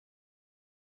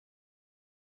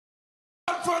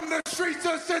from the streets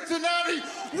of Cincinnati,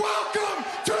 welcome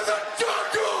to the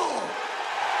jungle!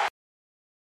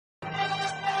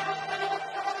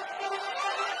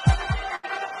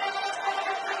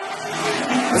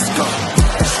 Let's go.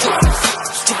 Stripes,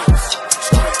 stripes,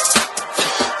 stripes,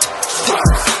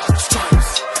 stripes,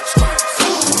 stripes, stripes,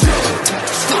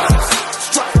 stripes,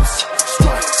 stripes,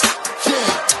 stripes, yeah,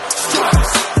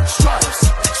 stripes, stripes,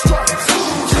 stripes,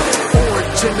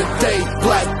 orange in the day,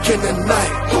 black in the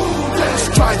night,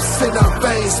 stripes in our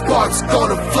veins, sparks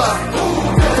gonna fly,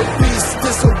 the beast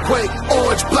is awake,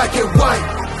 orange, black and white,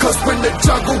 cause when the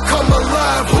jungle come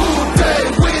alive, who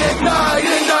day we ignite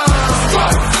and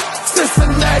stripes.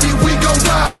 Cincinnati, we gon'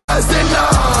 rise and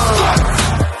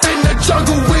in the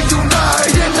jungle we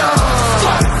unite and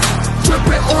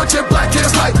dripping orange and black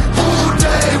and white. All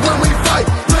day when we fight,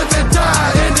 live and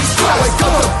die in these stripes. Wake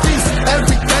up the beast,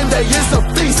 every day is a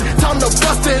feast. Time to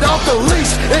bust it off the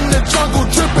leash. In the jungle,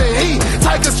 dripping heat.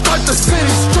 Tigers strike the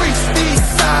city streets. East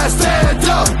side, stand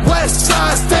up. West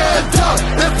side, stand up.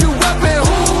 If you reppin'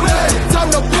 who they, time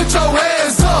to put your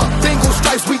hands up. Bingo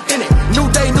stripes, we in it. New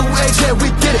day, new age, yeah,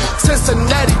 we get it.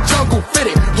 Cincinnati jungle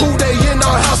fitted. Who they in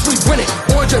our house, we win it.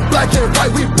 Orange and black and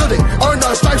white, we build it. Earn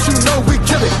our stripes, you know we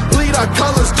kill it. Bleed our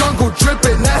colors, jungle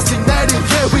dripping. Nasty, natty,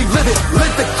 yeah, we live it. Lit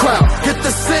the crowd, get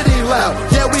the city loud.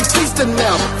 Yeah, we feasting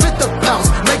now. Fit the pounce,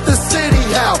 make the city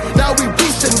howl. Now we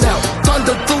beastin' now.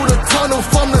 Thunder through the tunnel,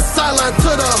 from the sideline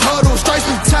to the huddle. Stripes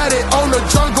we tatted on the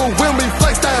jungle when we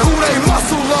flex that who they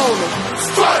muscle on them.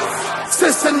 Stripes,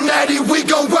 Cincinnati, we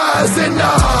gon' rise and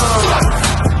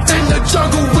in the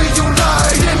jungle we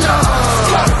unite and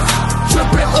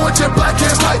dripping orange and black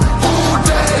and white. All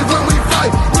day when we fight,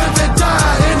 live and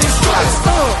die in these stripes.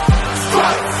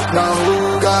 Stripes. Now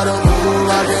who gotta move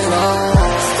like it on?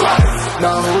 Stripes.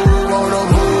 Now who wanna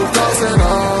move dancing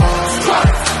on?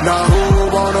 Stripes. Now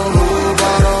who wanna move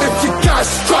on? If you got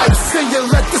stripes and you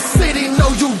let the city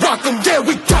know you rock 'em, yeah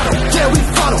we got 'em, yeah we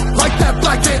fought 'em. Like that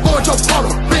black and orange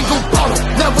upon 'em, bingo bottle,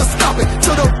 never stop it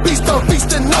till the beast on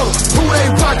feasting on 'em. Who they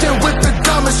rockin' with the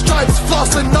diamond stripes,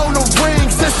 flossing on the ring.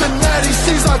 Cincinnati,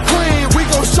 she's our queen, we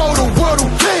gon' show the world who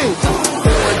king.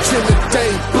 Orange in the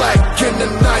day, black in the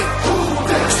night,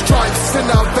 stripes in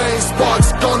our veins,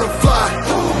 sparks gonna fly.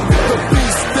 The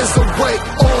beast is awake,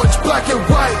 orange, black and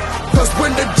white, cause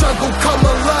when the jungle come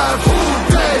alive, who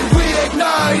day we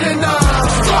ignite and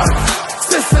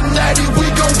Cincinnati, we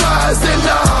gon' rise and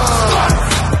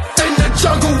in the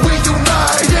jungle we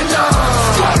unite and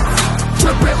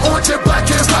dripping orange and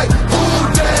black and white. All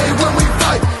day when we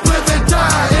fight, live and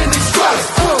die in these stripes.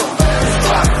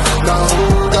 Now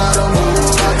who gotta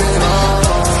move like it on?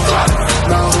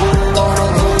 Now who wanna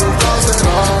move dancing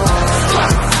on?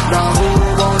 Now who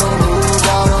wanna move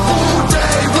on? All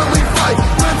day when we fight,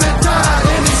 live and die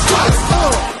in these stripes.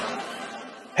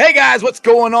 Hey guys, what's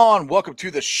going on? Welcome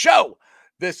to the show.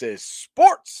 This is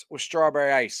Sports with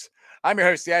Strawberry Ice. I'm your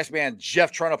host, the Iceman,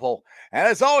 Jeff Trunapole. And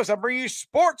as always, I'm bringing you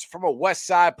sports from a West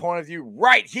Side point of view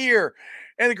right here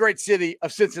in the great city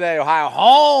of Cincinnati, Ohio,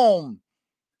 home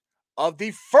of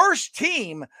the first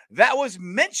team that was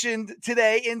mentioned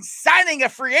today in signing a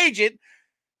free agent,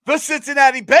 the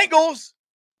Cincinnati Bengals.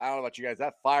 I don't know about you guys.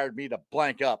 That fired me to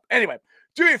blank up. Anyway,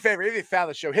 do me a favor. If you found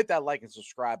the show, hit that like and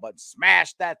subscribe button.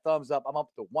 Smash that thumbs up. I'm up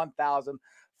to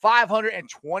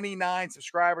 1,529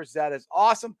 subscribers. That is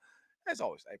awesome. As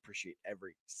always, I appreciate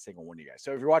every single one of you guys.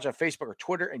 So if you're watching on Facebook or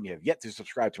Twitter and you have yet to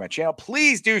subscribe to my channel,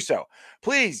 please do so.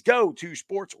 Please go to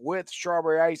Sports with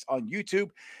Strawberry Ice on YouTube.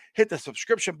 Hit the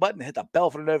subscription button, hit the bell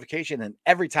for the notification, and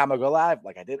every time I go live,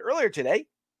 like I did earlier today,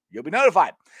 you'll be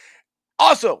notified.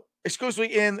 Also,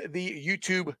 exclusively in the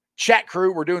YouTube chat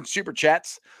crew, we're doing super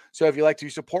chats. So if you like to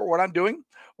support what I'm doing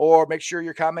or make sure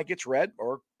your comment gets read,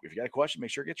 or if you got a question,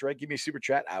 make sure it gets read, give me a super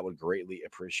chat. I would greatly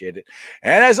appreciate it.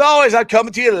 And as always, I'm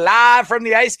coming to you live from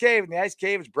the Ice Cave. And the Ice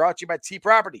Cave is brought to you by T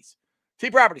Properties.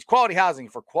 T Properties, quality housing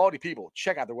for quality people.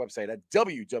 Check out their website at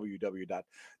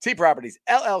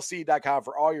www.tpropertiesllc.com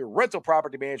for all your rental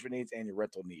property management needs and your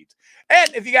rental needs.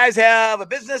 And if you guys have a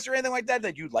business or anything like that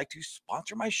that you'd like to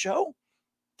sponsor my show,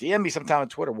 DM me sometime on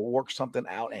Twitter. We'll work something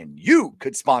out, and you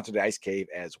could sponsor the Ice Cave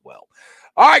as well.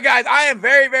 All right, guys, I am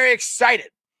very, very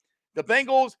excited. The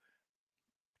Bengals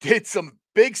did some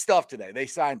big stuff today. They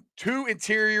signed 2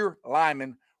 interior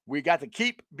linemen. We got to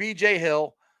keep B.J.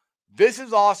 Hill. This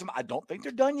is awesome. I don't think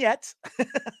they're done yet.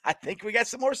 I think we got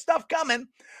some more stuff coming,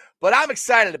 but I'm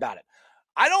excited about it.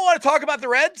 I don't want to talk about the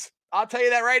Reds. I'll tell you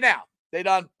that right now. They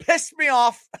done pissed me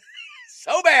off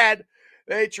so bad.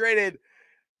 They traded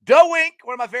DeWink,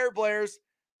 one of my favorite players,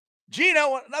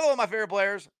 Gino, another one of my favorite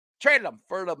players, traded them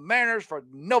for the Mariners for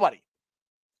nobody.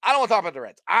 I don't want to talk about the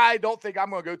Reds. I don't think I'm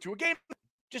going to go to a game,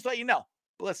 just to let you know.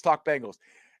 but let's talk Bengals.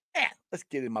 And let's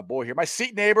get in my boy here, my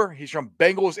seat neighbor. He's from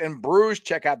Bengals and Brews.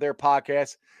 Check out their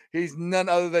podcast. He's none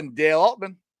other than Dale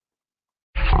Altman.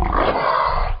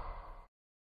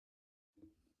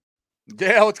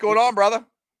 Dale, what's going on, brother?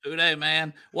 Today,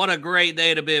 man. What a great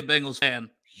day to be a Bengals fan.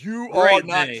 You Great are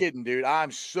not day. kidding, dude.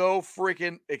 I'm so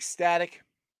freaking ecstatic.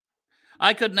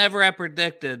 I could never have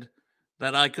predicted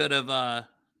that I could have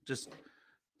just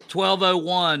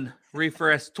 12:01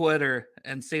 refreshed Twitter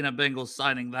and seen a Bengals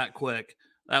signing that quick.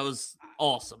 That was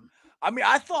awesome. I mean,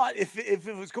 I thought if it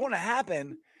was going to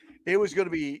happen, it was going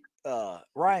to be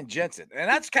Ryan Jensen, and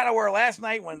that's kind of where last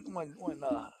night when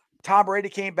Tom Brady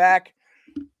came back.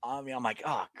 I mean, I'm like,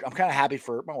 oh, I'm kind of happy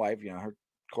for my wife. You know, her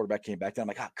quarterback came back. Then I'm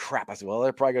like, oh crap. I said, well,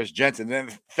 there probably goes Jensen. And then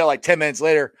it felt like 10 minutes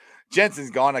later,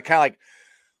 Jensen's gone. I kind of like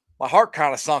my heart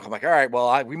kind of sunk. I'm like, all right,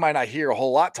 well, we might not hear a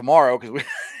whole lot tomorrow because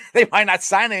they might not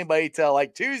sign anybody till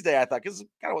like Tuesday. I thought because it's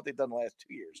kind of what they've done the last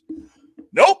 2 years.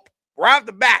 Nope. Right off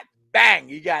the bat, bang!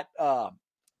 You got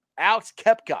Alex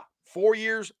Koepka, 4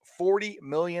 years, $40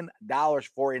 million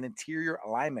for an interior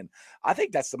lineman. I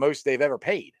think that's the most they've ever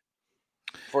paid.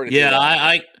 For an interior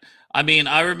lineman. I mean,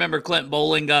 I remember Clint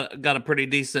Bowling got a pretty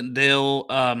decent deal,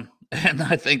 and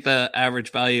I think the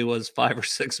average value was $5 or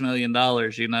 $6 million.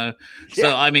 You know, Yeah.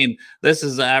 so I mean, this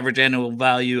is the average annual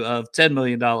value of $10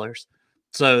 million.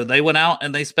 So they went out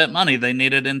and they spent money. They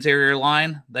needed interior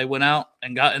line. They went out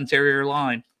and got interior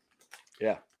line.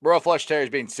 Yeah. Royal Flush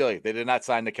Terriers being silly. They did not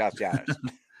sign the Castellanos.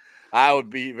 I would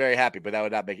be very happy, but that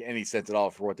would not make any sense at all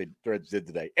for what the Threads did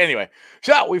today. Anyway,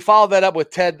 so we followed that up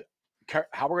with Ted.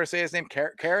 How we're going to say his name?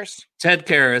 Karras? Ted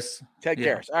Karras. Ted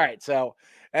Yeah. Karras. All right. So,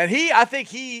 and I think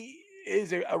he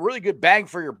is a really good bang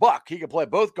for your buck. He can play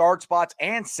both guard spots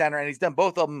and center, and he's done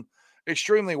both of them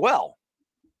extremely well.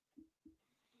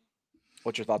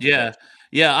 What's your thoughts? Yeah.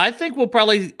 Yeah. I think we'll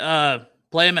probably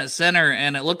play him at center,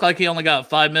 and it looked like he only got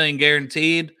 $5 million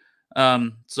guaranteed.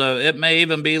 So it may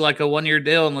even be like a 1-year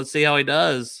deal, and let's see how he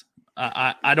does.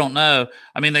 I don't know.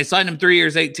 I mean, they signed him 3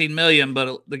 years, $18 million,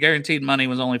 but the guaranteed money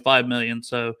was only $5 million.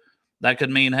 So that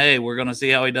could mean, hey, we're going to see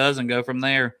how he does and go from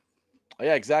there. Oh,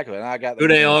 yeah, exactly. And I got Good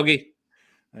day, Augie.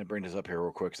 Let me bring this up here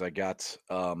real quick because I got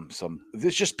some.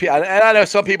 This just and I know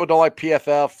some people don't like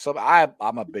PFF.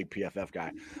 I'm a big PFF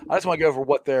guy. I just want to go over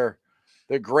what their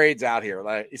grades out here.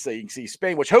 Like so, you can see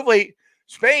Spain, which hopefully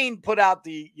Spain put out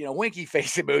the winky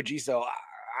face emoji. So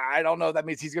I don't know if that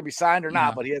means he's going to be signed or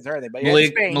not, but he hasn't heard anything. But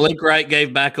Malik Wright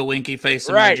gave back a winky face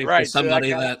emoji for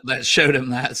somebody that showed him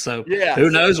that. So who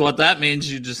knows what that means?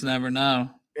 You just never know.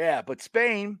 Yeah, but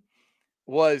Spain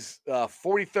was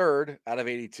 43rd out of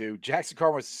 82. Jackson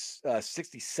Carman was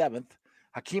 67th.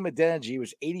 Hakeem Adeniji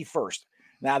was 81st.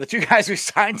 Now, the two guys we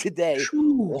signed today,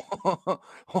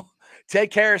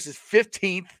 Ted Karras is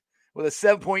 15th with a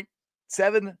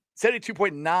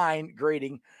 72.9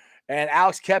 grading, and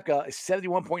Alex Koepka is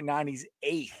 71.9. He's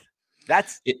 8th.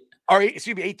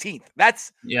 Excuse me, 18th.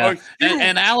 That's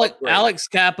and Alex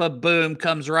Kappa, boom,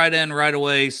 comes right in right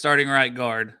away, starting right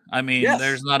guard. I mean,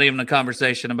 there's not even a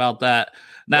conversation about that.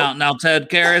 Now Ted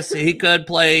Karras, he could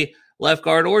play left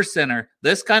guard or center.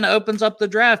 This kind of opens up the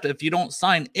draft. If you don't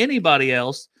sign anybody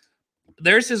else,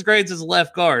 there's his grades as a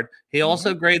left guard. He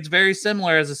also grades very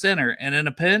similar as a center. And in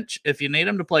a pinch, if you need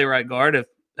him to play right guard, if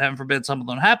heaven forbid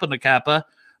something happened to Kappa,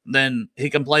 then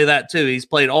he can play that too. He's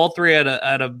played all three at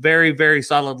a very, very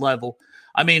solid level.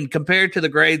 I mean, compared to the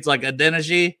grades like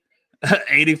Adeniji,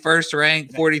 81st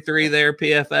rank, 43 there,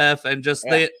 PFF, and just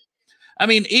not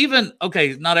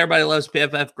everybody loves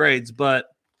PFF grades, but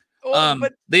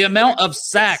the amount of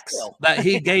sacks that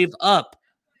he gave up,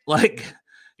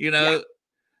 he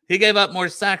gave up more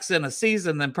sacks in a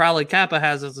season than probably Kappa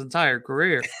has his entire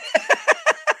career.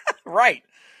 Right.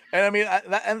 And I mean,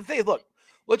 and the thing, look,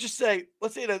 let's say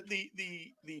that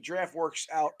the draft works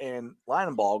out and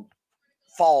Lindenbaugh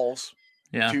falls.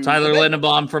 Yeah, Tyler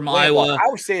Lindenbaugh from Iowa. I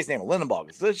always say his name,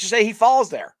 Lindenbaugh. Let's just say he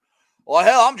falls there. Well,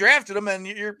 hell, I'm drafting him, and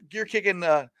you're kicking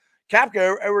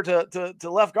Koepka over to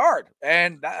left guard,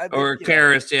 or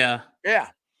Karras, yeah,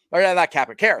 or not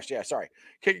Koepka, Karras, yeah, sorry,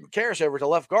 kicking Karras over to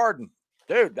left guard, and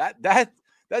dude,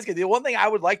 that's good. The one thing I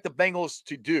would like the Bengals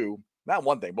to do, not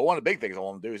one thing, but one of the big things I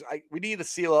want to do is we need to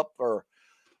seal up or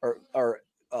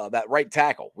that right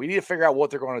tackle. We need to figure out what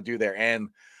they're going to do there. And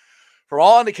from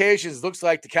all indications, it looks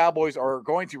like the Cowboys are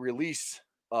going to release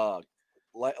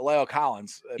La'el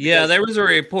Collins. Yeah, there was a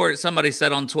report. Somebody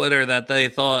said on Twitter that they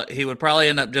thought he would probably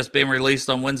end up just being released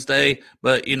on Wednesday,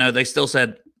 but they still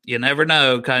said you never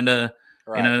know. Kind of,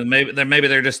 right. Maybe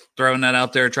they're just throwing that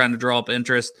out there, trying to draw up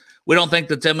interest. We don't think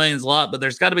the $10 million is a lot, but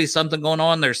there's got to be something going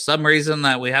on. There's some reason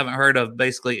that we haven't heard of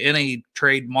basically any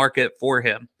trade market for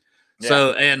him. Yeah.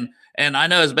 So, and And I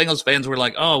know as Bengals fans, we're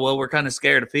like, oh, well, we're kind of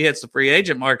scared. If he hits the free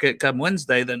agent market come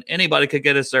Wednesday, then anybody could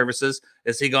get his services.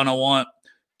 Is he going to want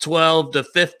 12 to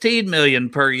 15 million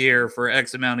per year for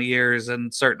X amount of years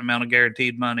and certain amount of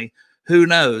guaranteed money? Who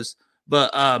knows?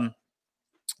 But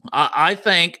I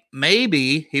think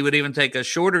maybe he would even take a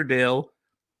shorter deal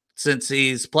since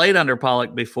he's played under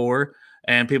Pollock before.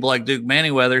 And people like Duke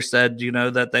Manyweather said,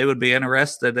 that they would be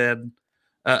interested in,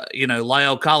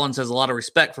 Lyle Collins has a lot of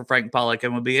respect for Frank Pollock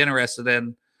and would be interested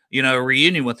in, a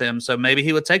reunion with him. So maybe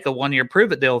he would take a 1 year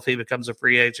prove it deal if he becomes a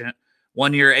free agent.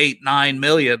 1 year, 8-9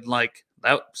 million. Like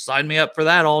that, sign me up for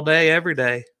that all day, every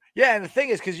day. Yeah. And the thing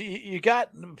is, because you got,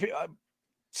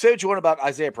 say what you want about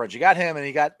Isaiah Prince. You got him and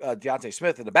you got Deontay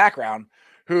Smith in the background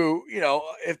who,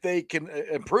 if they can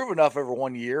improve enough over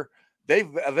 1 year, they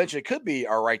eventually could be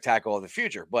our right tackle of the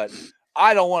future. But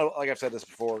I don't want to, like I've said this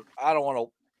before, I don't want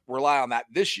to rely on that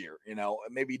this year.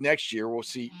 Maybe next year we'll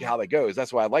see how that goes.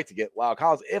 That's why I'd like to get Lyle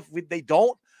Collins. If they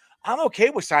don't, I'm okay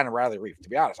with signing Riley Reiff, to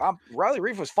be honest. Riley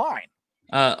Reiff was fine.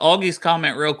 Augie's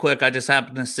comment real quick, I just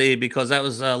happened to see because that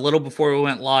was a little before we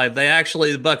went live.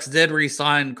 The Bucks did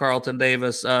re-sign Carlton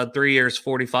Davis 3 years,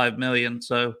 $45 million.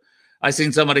 So I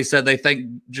seen somebody said they think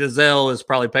Giselle is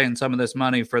probably paying some of this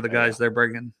money for the guys they're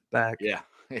bringing back. Yeah,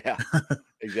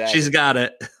 exactly. She's got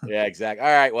it. Yeah, exactly.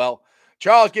 All right, well,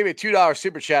 Charles gave me a $2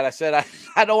 super chat. I said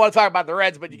I don't want to talk about the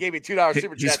Reds, but you gave me a $2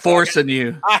 super chat. He's forcing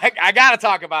you. I got to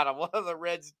talk about them. What are the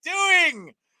Reds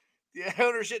doing? The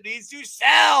ownership needs to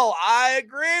sell. I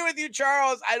agree with you,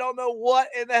 Charles. I don't know what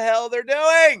in the hell they're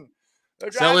doing.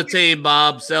 Sell the team,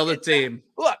 Bob. Sell the team.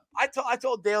 Look, I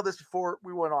told Dale this before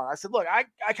we went on. I said, look, I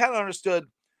kind of understood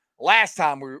last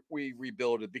time we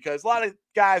rebuilt it because a lot of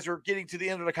guys are getting to the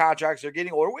end of the contracts. They're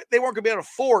getting older. They weren't going to be able to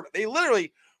afford. They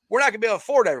literally were not going to be able to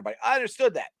afford everybody. I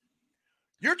understood that.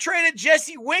 You're trading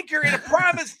Jesse Winker in the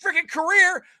prime of his freaking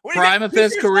career. Prime of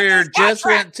his career, just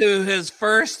went to his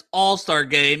first All-Star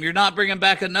game. You're not bringing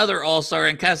back another All-Star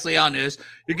in Castellanos.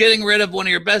 You're getting rid of one of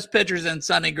your best pitchers in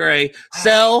Sonny Gray.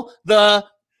 Sell the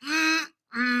I'm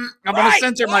going to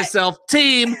censor myself.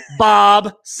 Team,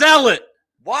 Bob, sell it.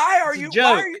 Why are you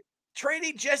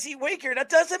trading Jesse Winker? That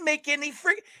doesn't make any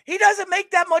he doesn't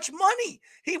make that much money.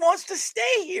 He wants to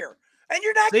stay here. And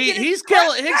you're not he's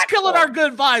killing our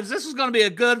good vibes. This was going to be a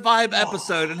good vibe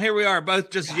episode, and here we are, both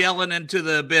just yelling into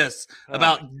the abyss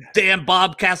about damn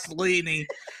Bob Castellini.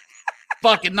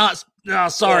 Fucking not. Oh,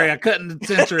 sorry, I couldn't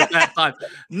censor it that time.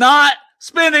 Not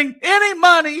spending any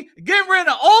money, getting rid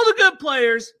of all the good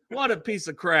players. What a piece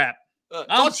of crap.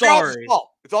 I'm sorry.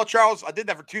 It's all Charles. I did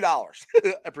that for $2.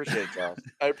 I appreciate it, Charles.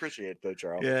 I appreciate it, though,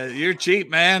 Charles. Yeah, you're cheap,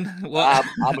 man. Well,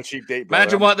 I'm a cheap date.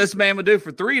 Imagine what this man would do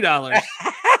for $3.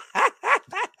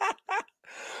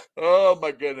 Oh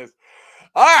my goodness.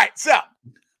 All right. So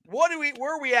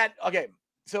where are we at? Okay.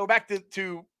 So back to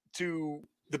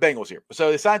the Bengals here.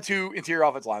 So they signed 2 interior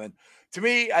offensive linemen. To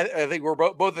me, I think we're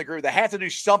both in agreement. They have to do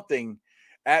something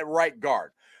at right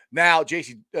guard. Now,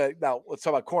 now let's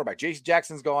talk about cornerback. JC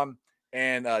Jackson's gone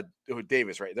and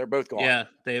Davis, right? They're both gone. Yeah.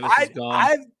 Davis is gone.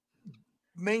 I've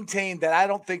maintained that I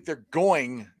don't think they're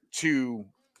going to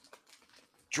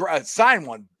sign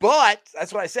one, but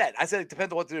that's what I said. I said it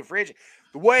depends on what to do in free agent.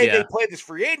 The way they play this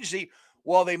free agency,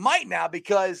 well, they might now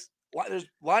because there's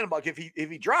linebacker if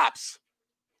he drops.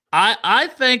 I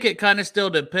think it kind of still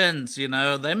depends.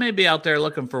 They may be out there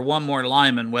looking for one more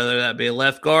lineman, whether that be a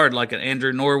left guard like an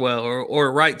Andrew Norwell or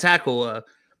a right tackle.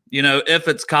 If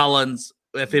it's Collins,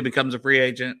 if he becomes a free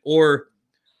agent, or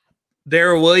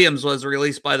Darrell Williams was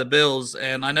released by the Bills,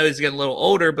 and I know he's getting a little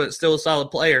older, but still a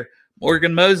solid player.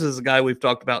 Morgan Moses, a guy we've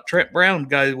talked about. Trent Brown,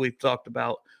 guy we've talked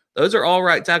about. Those are all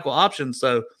right tackle options.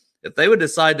 So if they would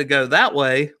decide to go that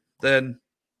way, then,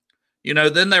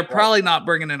 then they're probably not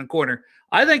bringing in a corner.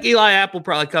 I think Eli Apple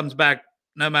probably comes back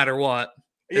no matter what.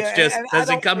 It's just, does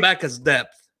he come back as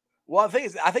depth? Well, the thing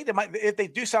is, I think they might, if they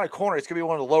do sign a corner, it's going to be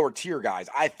one of the lower tier guys,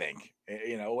 I think,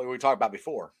 what we talked about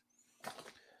before.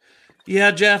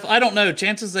 Yeah, Jeff, I don't know.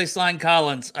 Chances they sign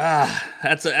Collins.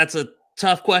 That's a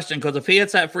tough question because if he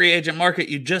hits that free agent market,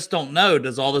 you just don't know.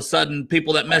 Does all of a sudden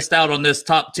people that missed out on this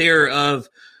top tier of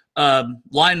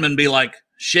linemen be like,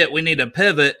 shit, we need to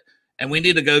pivot and we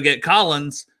need to go get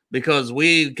Collins because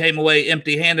we came away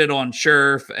empty-handed on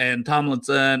Scherf and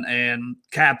Tomlinson and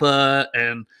Kappa,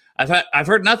 and I've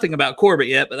heard nothing about Corbett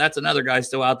yet, but that's another guy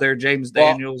still out there, James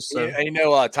Daniels. So. And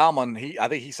Tomlin, I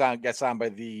think he got signed by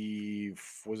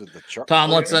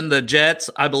Tomlinson, the Jets,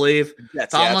 I believe.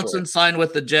 Jets, Tomlinson signed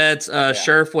with the Jets.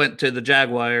 Scherf went to the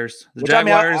Jaguars. The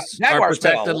Jaguars are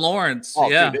protecting Lawrence.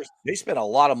 Dude, they spent a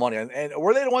lot of money, and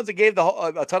were they the ones that gave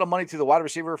a ton of money to the wide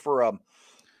receiver from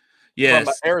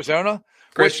Arizona?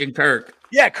 Christian Kirk.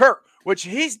 Yeah, Kirk. which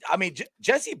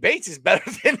Jesse Bates is better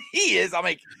than he is. I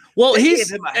mean, well, they he's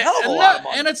gave him a hell of a lot of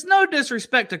money. And it's no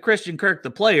disrespect to Christian Kirk,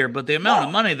 the player, but the amount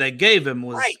of money they gave him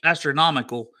was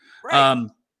astronomical. Right.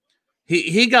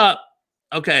 He got,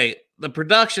 okay, the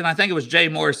production, I think it was Jay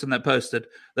Morrison that posted,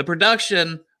 the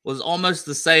production was almost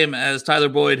the same as Tyler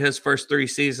Boyd, his first 3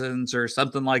 seasons or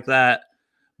something like that.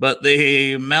 But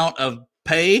the amount of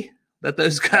pay that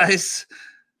those guys,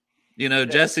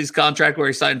 Jesse's contract where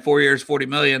he signed 4 years, $40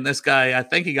 million. This guy, I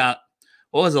think he got,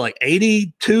 what was it, like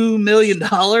 $82 million?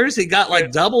 He got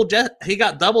like double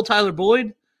Tyler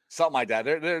Boyd. Something like that.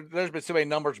 There's been so many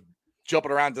numbers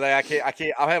jumping around today. I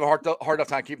can't. I'm having a hard enough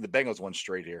time keeping the Bengals one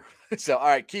straight here. So, all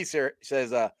right, Keith here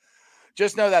says,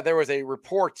 just know that there was a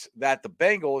report that the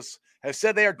Bengals have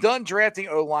said they are done drafting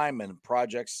O-lineman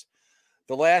projects.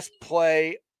 The last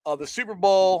play of the Super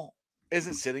Bowl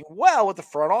isn't sitting well with the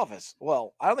front office.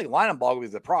 Well, I don't think Linebaugh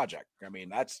is the project. I mean,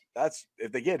 that's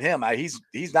if they get him,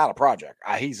 he's not a project.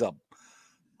 He's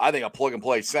I think a plug and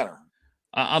play center.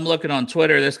 I'm looking on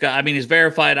Twitter. This guy, I mean, he's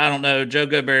verified. I don't know. Joe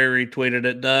Goodberry retweeted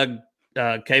it. Doug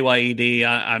Kyed.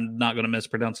 I'm not going to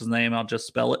mispronounce his name. I'll just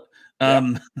spell it.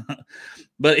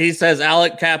 But he says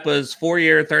Alec Kappa's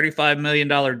 4-year, $35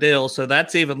 million deal. So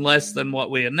that's even less than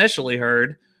what we initially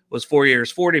heard was 4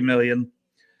 years, $40 million.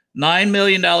 $9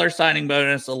 million signing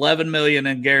bonus, $11 million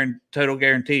in total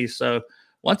guarantees. So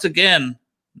once again,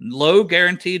 low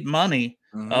guaranteed money,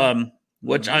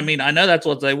 which I mean, I know that's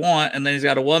what they want. And then he's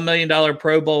got a $1 million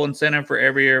Pro Bowl incentive for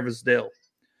every year of his deal.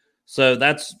 So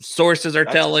that's sources are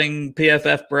telling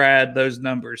PFF Brad those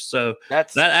numbers. So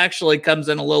that actually comes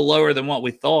in a little lower than what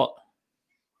we thought.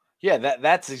 Yeah,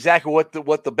 that's exactly what the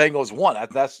Bengals want.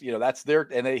 That's their,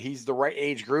 and he's the right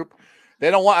age group. They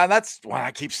don't want, and that's what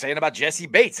I keep saying about Jesse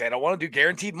Bates. They don't want to do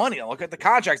guaranteed money. And look at the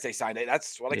contracts they signed.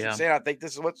 That's what I keep saying. I think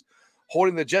this is what's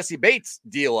holding the Jesse Bates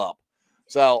deal up.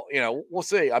 So we'll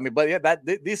see. I mean, but yeah, but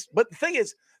the thing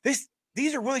is,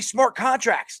 these are really smart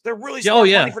contracts. They're really smart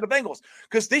money for the Bengals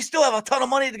because they still have a ton of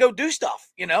money to go do stuff.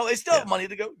 They still have money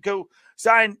to go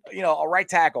sign, a right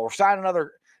tackle or sign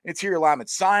another interior lineman,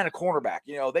 sign a cornerback.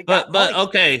 They got but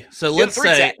okay. So let's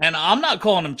say, and I'm not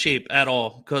calling them cheap at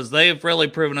all because they've really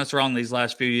proven us wrong these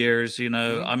last few years.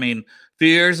 I mean, a few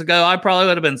years ago, I probably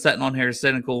would have been sitting on here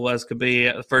cynical as could be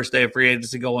at the first day of free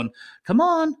agency going, come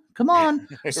on.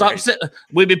 Stop sitting.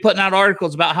 We'd be putting out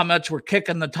articles about how much we're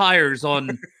kicking the tires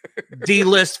on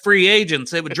D-list free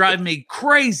agents. It would drive me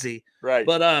crazy. Right.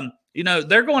 But,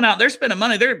 they're going out, they're spending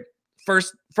money. They're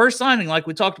first signing, like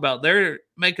we talked about, they're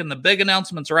making the big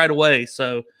announcements right away.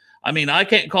 So, I mean, I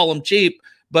can't call them cheap,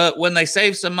 but when they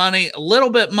save some money, a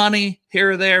little bit money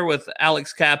here or there with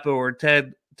Alex Kappa or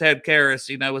Ted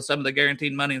Karras, with some of the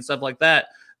guaranteed money and stuff like that,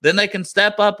 then they can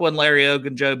step up when Larry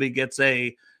Ogunjobi gets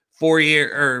a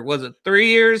 4-year, or was it 3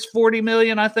 years, $40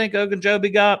 million? I think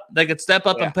Ogunjobi got. They could step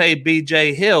up and pay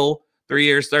BJ Hill 3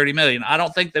 years, $30 million. I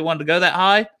don't think they wanted to go that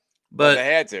high, but they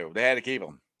had to. They had to keep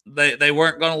him. They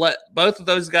weren't going to let both of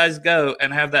those guys go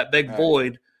and have that big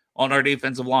void on our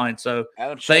defensive line. So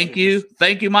thank you,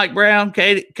 Mike Brown,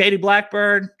 Katie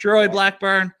Blackburn, Troy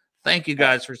Blackburn. Thank you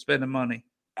guys for spending money.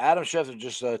 Adam Schefter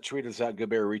just tweeted us out.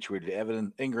 Goodberry retweeted.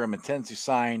 Evan Ingram intends to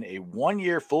sign a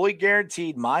 1-year, fully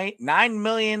guaranteed $9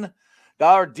 million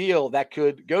deal that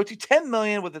could go to $10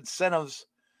 million with incentives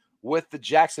with the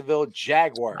Jacksonville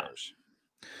Jaguars.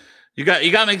 You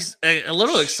got me a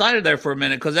little excited there for a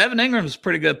minute because Evan Ingram's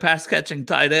pretty good pass catching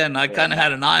tight end. I kind of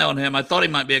had an eye on him. I thought he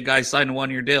might be a guy signing a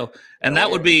 1-year deal, and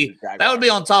that would be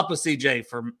on top of CJ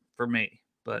for me.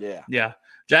 But yeah,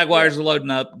 Jaguars are loading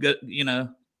up. Good,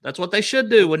 that's what they should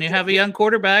do when you have a young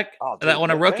quarterback that on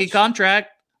a rookie contract.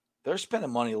 They're spending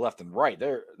money left and right.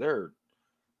 They're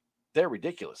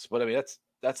ridiculous. But I mean,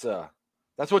 that's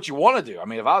what you want to do. I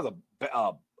mean, if I was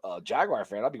a Jaguar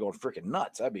fan, I'd be going freaking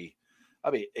nuts. I'd be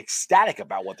ecstatic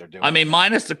about what they're doing. I mean,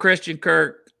 minus the Christian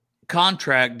Kirk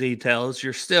contract details,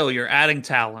 you're adding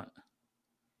talent.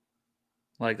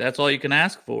 Like that's all you can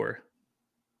ask for.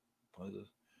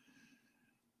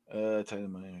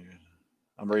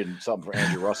 I'm reading something for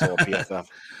Andrew Russell at PFF.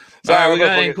 Sorry, we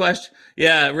got any question?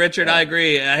 Yeah, Richard, I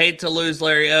agree. I hate to lose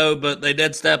Larry O, but they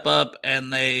did step up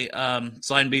and they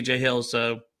signed BJ Hill.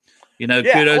 So,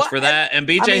 kudos for that. And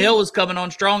BJ Hill was coming on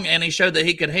strong, and he showed that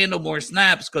he could handle more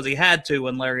snaps because he had to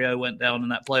when Larry O went down in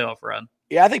that playoff run.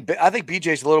 Yeah, I think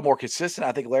BJ's a little more consistent.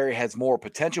 I think Larry has more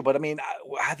potential. But, I mean,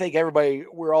 I think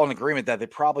we're all in agreement that they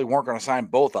probably weren't going to sign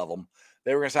both of them.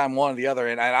 They were going to sign one or the other.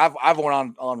 And I've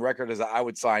went on record as I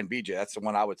would sign BJ. That's the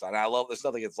one I would sign. I love this.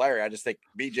 Nothing against Larry. I just think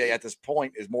BJ at this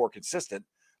point is more consistent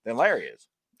than Larry is.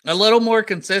 A little more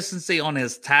consistency on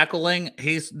his tackling.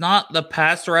 He's not the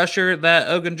pass rusher that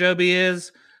Ogunjobi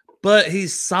is, but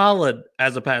he's solid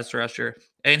as a pass rusher,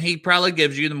 and he probably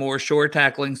gives you the more sure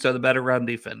tackling, so the better run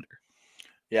defender.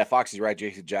 Yeah, Foxy's right.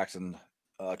 J.C. Jackson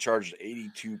charged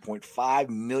 $82.5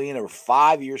 million over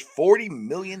 5 years, $40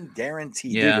 million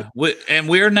guaranteed. Yeah,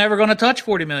 we're never going to touch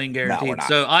 $40 million guaranteed. No,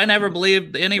 so I never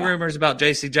believed any rumors about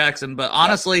J.C. Jackson, but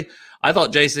honestly, I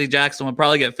thought J.C. Jackson would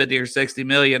probably get 50 or 60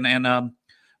 million. And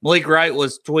Malik Wright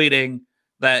was tweeting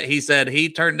that he said he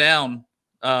turned down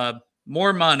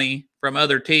more money from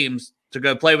other teams to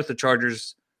go play with the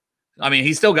Chargers. I mean,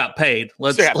 he still got paid.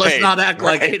 Let's not act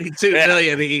like $82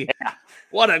 million.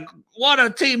 What a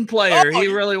team player. He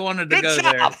really wanted to go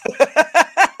there.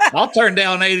 I'll turn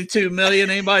down $82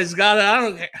 million. Anybody's got it. I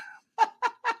don't care.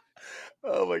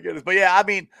 Oh my goodness. But yeah, I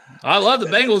mean, I love the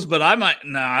Bengals, but I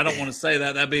don't want to say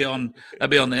that. That'd be on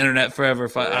the internet forever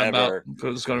if I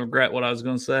was going to regret what I was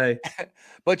going to say.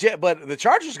 But the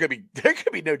Chargers they're going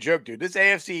to be no joke, dude. This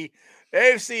AFC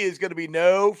is going to be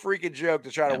no freaking joke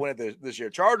to try to win it this year.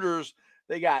 Chargers,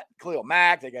 they got Khalil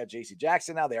Mack, they got J.C.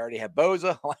 Jackson now. They already have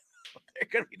Boza. They're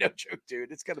going to be no joke,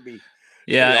 dude. It's going to be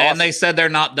awesome. And they said they're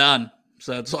not done.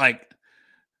 So it's like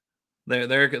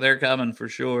they're coming for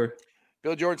sure.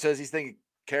 Bill Jordan says he's thinking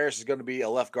Karras is going to be a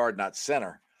left guard, not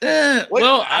center. I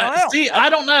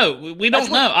don't know. We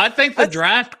don't know. I think the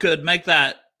draft could make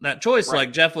that choice,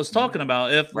 like Jeff was talking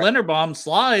about. If Linderbaum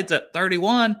slides at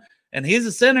 31 and he's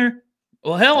a center,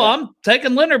 well, hell, I'm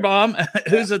taking Linderbaum,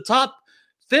 who's a top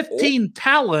 15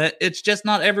 talent. It's just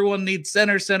not everyone needs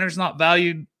center. Center's not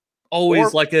valued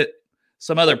always like at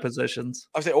some other positions.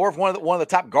 I would say, or if one of the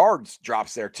top guards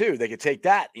drops there too, they could take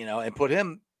that, and put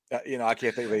him. I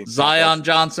can't think of any. Zion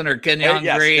Johnson or Kenyon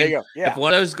Green. There you go. Yeah. If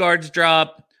one of those guards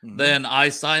drop, then I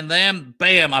sign them.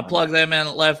 Bam! I plug them in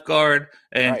at left guard,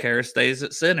 and Karras stays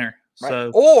at center. Right.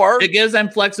 So, or it gives them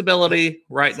flexibility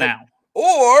now.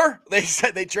 Or they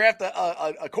said they draft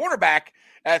a cornerback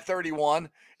at 31,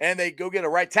 and they go get a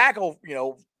right tackle.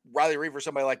 Riley Reeve or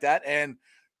somebody like that, and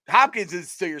Hopkins is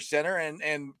still your center,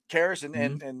 and Karras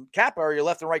and Kappa are your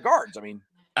left and right guards. I mean.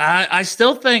 I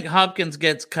still think Hopkins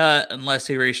gets cut unless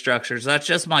he restructures. That's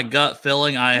just my gut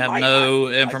feeling. I have no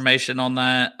information on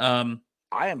that.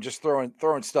 I am just throwing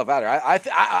stuff out there.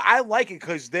 I like it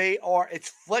because it's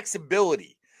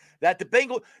flexibility that the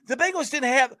Bengals didn't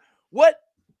have. What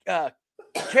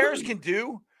Karras can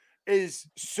do is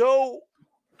so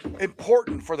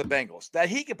important for the Bengals that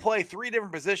he could play 3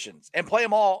 different positions and play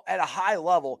them all at a high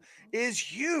level is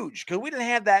huge because we didn't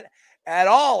have that at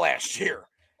all last year.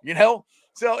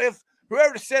 So if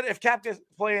whoever said if Captain is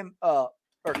playing or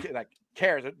like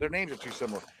Karras, their names are too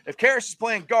similar. If Karras is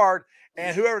playing guard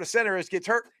and whoever the center is gets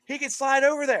hurt, he can slide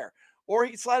over there, or he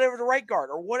can slide over to right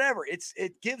guard or whatever.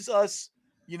 It gives us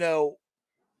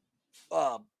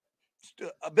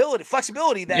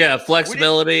flexibility that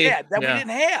flexibility we didn't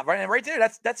have right. And right there,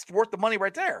 that's worth the money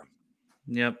right there.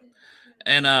 Yep.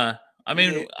 And I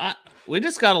mean, we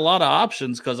just got a lot of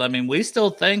options because we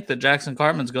still think that Jackson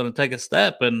Carman's going to take a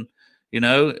step and.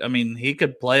 He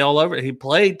could play all over. He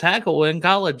played tackle in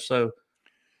college. So,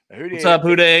 what's up,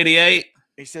 Huda88?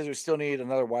 He says we still need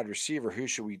another wide receiver. Who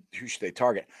should they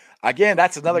target? Again,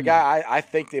 that's another guy I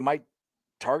think they might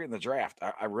target in the draft.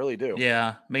 I really do.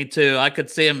 Yeah, me too. I could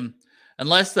see him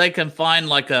unless they can find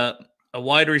like a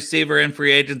wide receiver in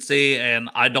free agency. And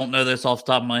I don't know this off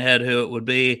the top of my head who it would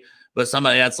be, but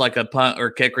somebody that's like a punt or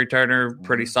kick returner,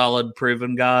 pretty solid,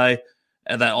 proven guy.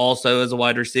 And that also is a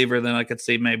wide receiver, then I could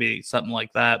see maybe something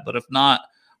like that. But if not,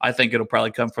 I think it'll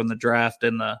probably come from the draft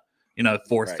in the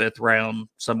 4th, 5th round,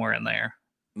 somewhere in there.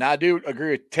 Now, I do agree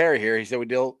with Terry here. He said we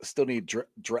still need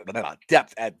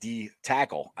depth at D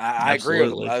tackle. I agree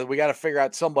with him. We got to figure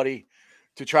out somebody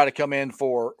to try to come in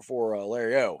for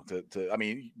Larry O. To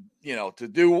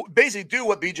do what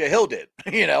BJ Hill did.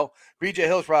 BJ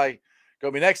Hill's probably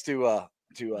going to be next to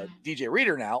DJ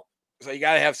Reader now. So you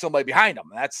got to have somebody behind them.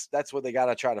 That's what they got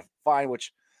to try to find.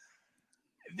 Which,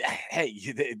 hey,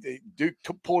 Duke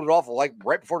pulled it off like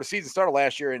right before the season started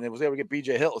last year, and it was able to get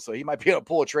B.J. Hill. So he might be able to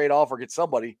pull a trade off or get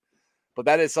somebody. But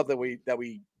that is something we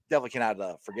definitely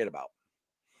cannot forget about.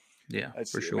 Yeah,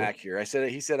 that's for sure. Mac here.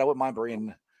 He said I wouldn't mind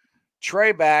bringing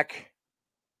Trey back.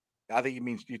 I think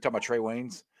you're talking about Trey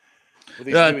Waynes.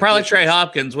 Probably Trey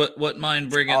Hopkins. What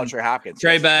mind bringing Trey Hopkins?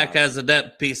 Trey back as a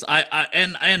depth piece.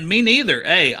 And me neither.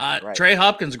 Hey, Trey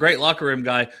Hopkins, great locker room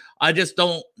guy. I just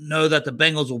don't know that the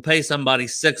Bengals will pay somebody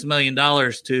 $6 million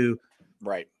to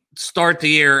start the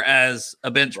year as a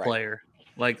bench player.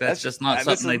 Like that's just not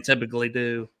something they typically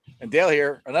do. And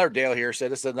another Dale here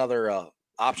said this is another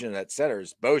option at center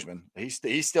is Bozeman.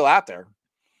 He's still out there.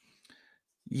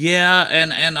 Yeah,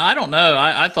 and I don't know.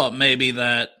 I thought maybe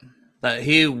that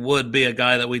he would be a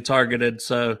guy that we targeted.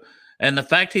 So, And the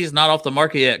fact he's not off the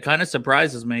market yet kind of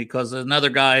surprises me because another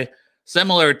guy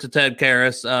similar to Ted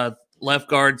Karras, left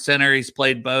guard, center, he's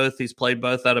played both. He's played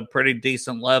both at a pretty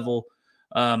decent level.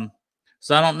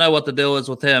 So I don't know what the deal is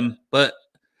with him, but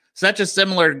such a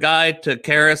similar guy to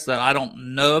Karras that I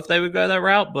don't know if they would go that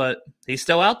route, but he's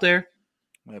still out there.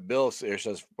 Bill here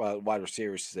says wide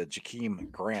receiver said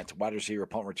Jakeem Grant, wide receiver,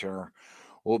 punt returner,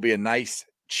 will be a nice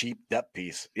cheap depth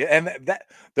piece. Yeah, and that's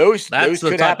those the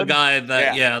type happen. Of guy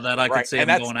that that I could see him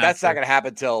going after. That's not going to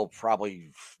happen till probably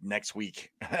next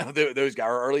week. Those guys,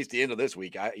 or at least the end of this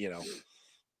week. I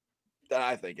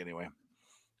think anyway.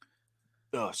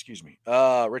 Oh, excuse me.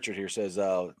 Richard here says,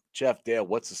 Jeff Dale,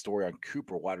 what's the story on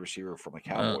Cooper, wide receiver from the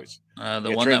Cowboys?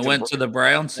 The one that went to the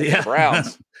Browns? Yeah.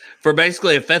 Browns. For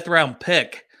basically a 5th round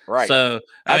pick. Right. So,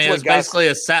 it's basically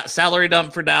a salary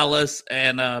dump for Dallas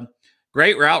and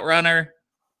great route runner,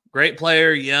 great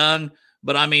player, young.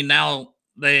 But, now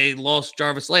they lost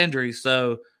Jarvis Landry.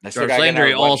 So, Jarvis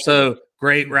Landry also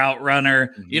great route runner.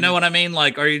 Mm-hmm. You know what I mean?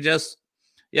 Like, are you just,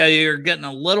 you're getting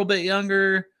a little bit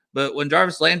younger. But when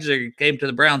Jarvis Landry came to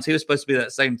the Browns, he was supposed to be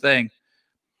that same thing.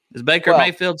 Is Baker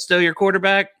Mayfield still your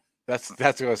quarterback? That's what I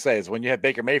was going to say. Is when you have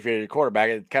Baker Mayfield your quarterback,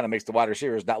 it kind of makes the wide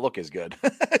receivers not look as good.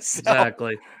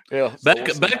 Exactly. Yeah,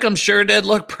 Beckham sure did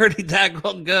look pretty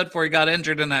daggone good before he got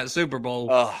injured in that Super Bowl.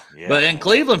 Oh, yeah. But in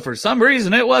Cleveland, for some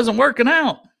reason, it wasn't working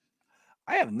out.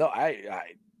 I have no.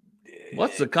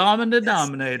 What's the common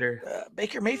denominator?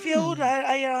 Baker Mayfield.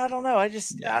 I don't know. I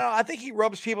think he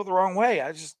rubs people the wrong way.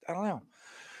 I don't know.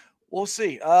 We'll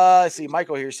see. Let's see.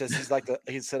 Michael here says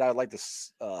he said I'd like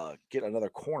to get another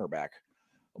cornerback.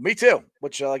 Well, me too.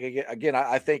 Which again,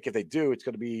 I think if they do, it's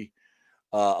going to be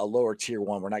a lower tier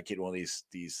one. We're not getting one of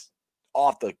these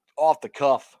off the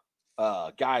cuff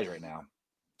guys right now.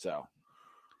 So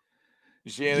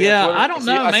you see anything? Yeah, I don't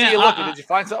know, man. Did you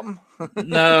find something?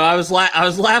 No, I was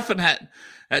laughing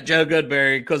at Joe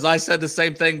Goodberry because I said the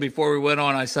same thing before we went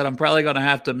on. I said I'm probably going to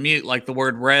have to mute like the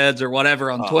word Reds or whatever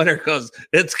on Twitter because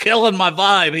it's killing my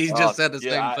vibe. He just said the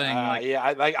same thing.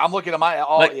 I'm looking at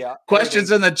my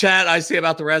questions in the chat I see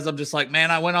about the Reds. I'm just like, man,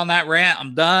 I went on that rant.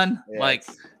 I'm done. Yeah,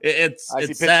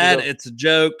 it's sad. It's a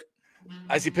joke.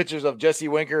 I see pictures of Jesse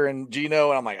Winker and Gino,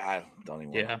 and I'm like, I don't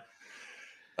even. Yeah.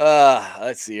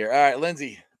 Let's see here. All right,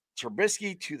 Lindsay.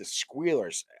 Trubisky to the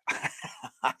Squealers.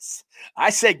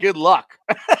 I say good luck.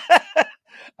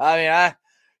 To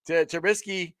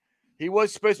Trubisky, he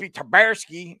was supposed to be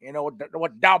Tabarsky,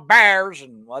 with Dow Bears,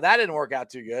 and that didn't work out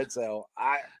too good. So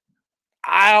I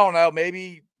don't know.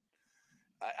 Maybe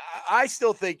I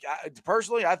still think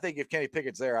personally, I think if Kenny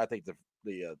Pickett's there, I think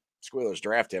the Squealers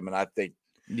draft him, and I think.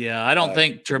 Yeah, I don't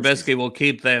think Trubisky will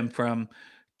keep them from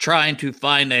trying to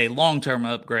find a long-term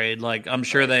upgrade. Like I'm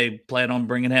sure they plan on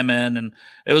bringing him in, and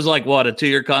it was like what, a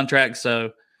 2-year contract.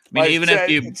 So even if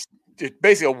it's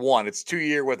basically a 1, it's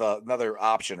 2-year with another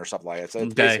option or something like that. So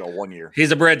it's basically a 1 year.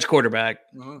 He's a bridge quarterback,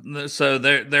 so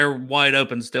they're wide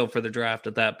open still for the draft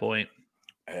at that point.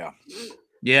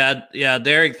 Yeah.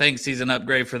 Derek thinks he's an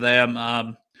upgrade for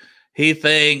them. He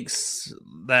thinks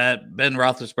that Ben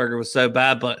Roethlisberger was so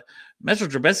bad, but Mitchell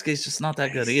Trubisky's just not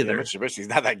that good either. Mitchell Trubisky's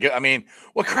not that good.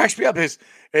 What cracks me up is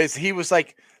he was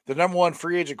like the number 1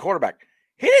 free agent quarterback.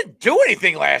 He didn't do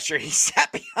anything last year. He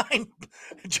sat behind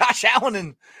Josh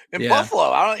Allen in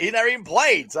Buffalo. He never even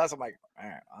played. So I'm like, all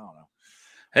right, I don't know.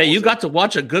 Hey, you got to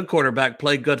watch a good quarterback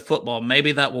play good football.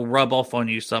 Maybe that will rub off on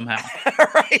you somehow.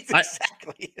 Right,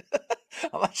 exactly.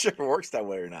 I'm not sure if it works that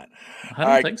way or not. I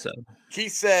don't think so. He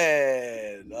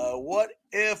said, what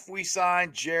if we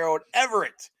sign Gerald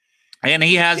Everett? And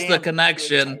he has the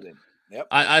connection. Yep.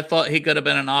 I thought he could have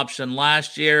been an option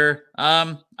last year.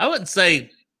 I wouldn't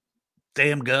say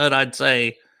damn good. I'd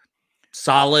say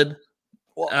solid.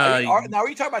 Well, now are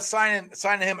you talking about signing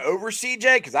him over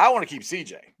CJ? Because I want to keep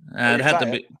CJ. It'd have to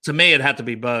be, to me, it'd have to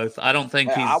be both. I don't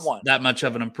think he's that much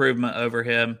of an improvement over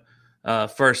him,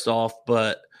 first off.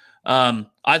 But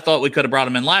I thought we could have brought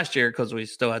him in last year because we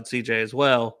still had CJ as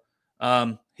well.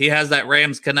 He has that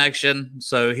Rams connection,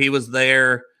 so he was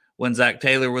there when Zach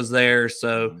Taylor was there.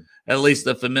 So at least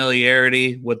the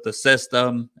familiarity with the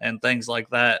system and things like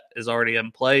that is already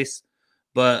in place.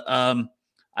 But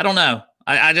I don't know.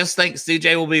 I just think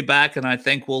CJ will be back, and I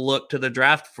think we'll look to the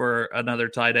draft for another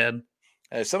tight end.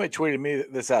 Somebody tweeted me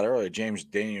this out earlier, James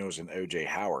Daniels and O.J.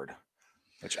 Howard.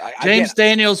 James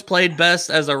Daniels played best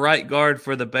as a right guard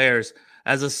for the Bears.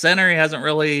 As a center, he hasn't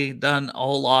really done a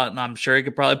whole lot, and I'm sure he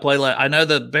could probably play I know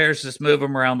the Bears just move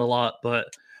him around a lot, but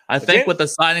I think with the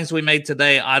signings we made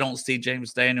today, I don't see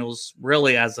James Daniels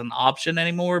really as an option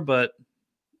anymore, but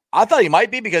I thought he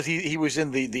might be because he was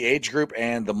in the age group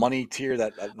and the money tier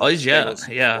that. He's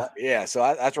yeah.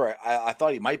 So that's where I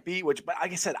thought he might be. Which, but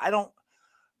like I said, I don't.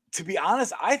 To be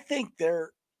honest, I think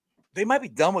they might be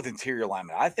done with interior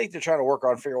alignment. I think they're trying to work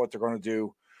on figure out what they're going to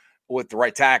do with the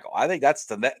right tackle. I think that's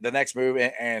the next move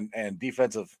and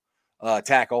defensive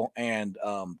tackle and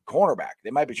cornerback.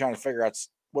 They might be trying to figure out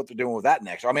what they're doing with that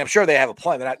next. I mean, I'm sure they have a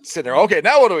plan. They're not sitting there, okay,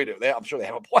 now what do we do? I'm sure they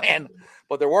have a plan,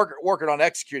 but they're working on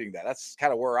executing that. That's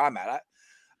kind of where I'm at. Like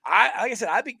I said,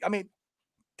 I take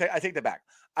that back.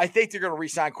 I think they're going to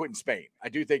re-sign Quentin Spain. I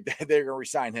do think that they're going to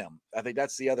re-sign him. I think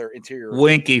that's the other interior.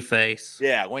 Winky face.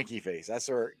 Yeah, winky face. That's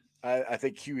where I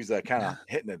think Hugh's kind of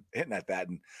hitting at that.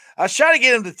 And I was trying to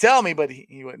get him to tell me, but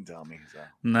he wouldn't tell me. So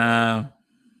no,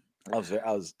 I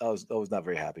was not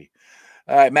very happy.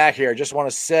 All right, Mac here. Just want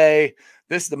to say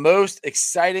this is the most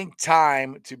exciting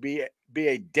time to be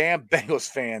a damn Bengals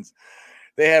fans.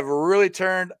 They have really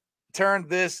turned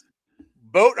this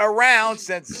boat around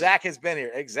since Zach has been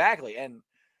here. Exactly. And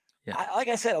like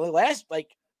I said,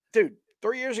 dude,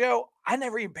 3 years ago, I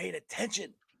never even paid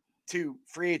attention to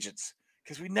free agents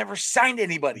because we never signed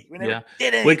anybody. We never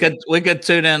did anything. We could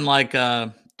tune in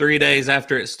 3 days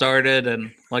after it started,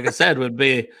 and like I said, it'd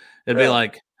be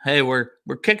like, hey, we're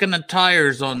kicking the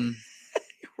tires on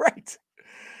right.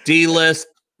 D-list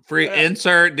free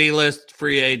insert D-list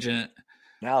free agent.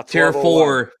 Now tier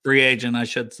 4 free agent, I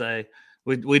should say.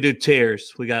 We do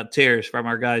tiers. We got tiers from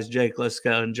our guys Jake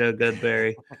Lisco and Joe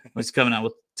Goodberry. He's coming out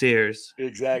with tiers.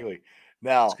 Exactly.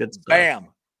 Now, bam.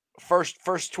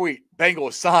 First tweet.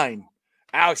 Bengals sign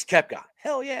Alex Koepka.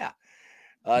 Hell yeah.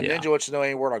 Ninja wants to know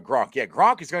any word on Gronk. Yeah,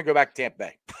 Gronk is going to go back to Tampa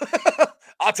Bay.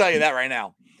 I'll tell you that right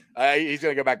now. He's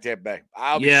going to go back to Tampa Bay.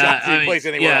 I'll be shocked if he plays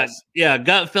anywhere else. Yeah,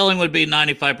 gut feeling would be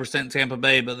 95% Tampa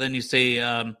Bay, but then you see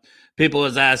people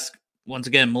has asked, once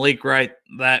again, Malik Wright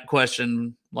that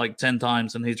question 10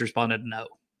 times, and he's responded no,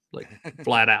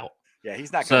 flat out. Yeah,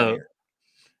 he's not coming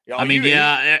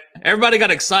here. Everybody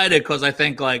got excited because I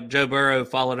think Joe Burrow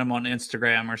followed him on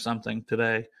Instagram or something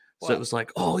today. So it was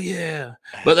oh, yeah.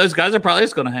 But those guys are probably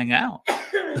just going to hang out.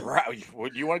 Right.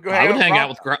 Would you want to go hang out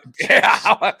with Gronk?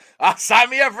 Yeah, I'll sign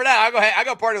me up for that. I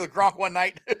go party with Gronk one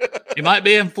night. He might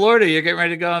be in Florida. You're getting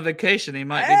ready to go on vacation. He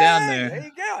might be down there. There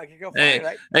you go. I can go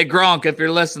hey, Gronk, if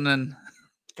you're listening,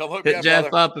 come hook hit me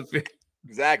Jeff up if you're...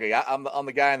 Exactly. I'm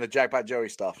the guy in the Jackpot Joey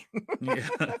stuff.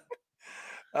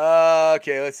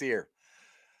 Okay, let's see here.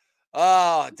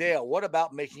 Dale, what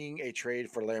about making a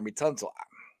trade for Laremy Tunsil?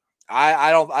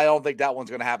 I don't think that one's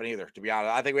going to happen either. To be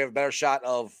honest, I think we have a better shot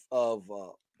of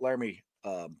Laremy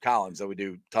Collins than we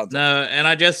do Tunsil. No, and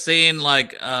I just seen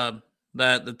that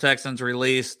the Texans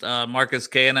released Marcus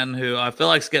Cannon, who I feel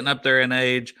like is getting up there in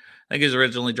age. I think he was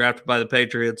originally drafted by the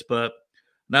Patriots, but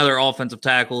another offensive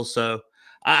tackle. So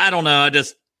I don't know.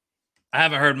 I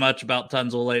haven't heard much about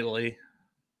Tunsil lately.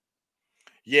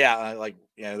 Yeah,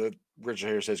 Richard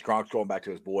here says Gronk's going back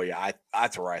to his boy. Yeah,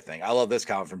 that's where I think. I love this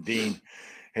comment from Dean.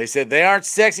 He said they aren't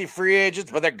sexy free agents,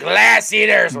 but they're glass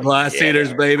eaters. Glass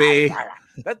eaters, baby.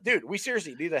 Dude, we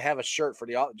seriously need to have a shirt for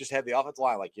just have the offensive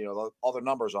line, all their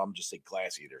numbers on them, just say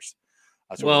glass eaters.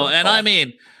 Well, and I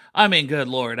mean, good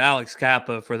Lord, Alex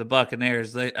Kappa for the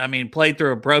Buccaneers. Played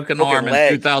through a broken arm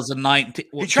leg. In 2019.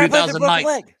 He tried to play the broken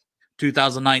leg.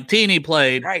 2019, he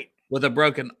played with a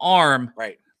broken arm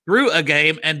through a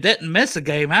game and didn't miss a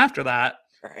game after that.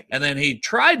 Right. And then he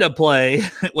tried to play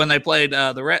when they played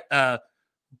the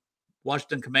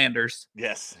Washington Commanders.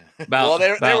 Yes. They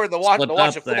were the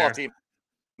Washington football team.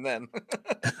 And then.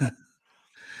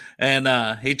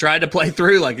 And he tried to play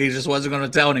through he just wasn't going to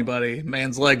tell anybody.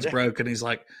 Man's leg's broke, and he's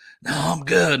like, no, I'm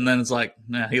good. And then it's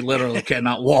no, he literally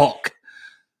cannot walk.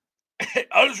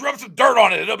 I'll just rub some dirt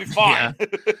on it. It'll be fine. Yeah.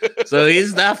 So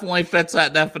he's definitely fits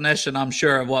that definition, I'm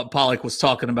sure, of what Pollock was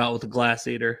talking about with the glass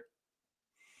eater.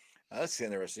 That's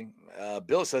interesting.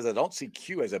 Bill says, I don't see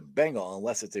Q as a Bengal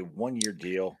unless it's a 1-year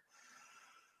deal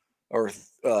or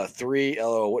 3.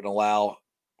 LO wouldn't allow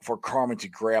for Carmen to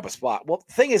grab a spot. Well,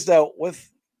 the thing is, though,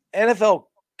 with NFL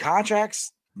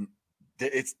contracts,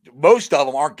 it's most of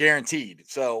them aren't guaranteed.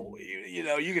 So,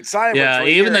 you could sign. Yeah,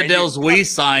 even the deals we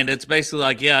signed, it's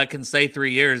basically I can stay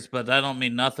 3 years, but that don't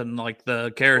mean nothing. Like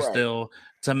the Karras deal,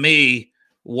 to me,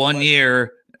 1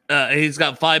 year, he's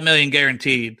got $5 million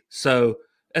guaranteed. So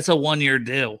it's a 1-year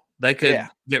deal. They could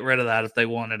get rid of that if they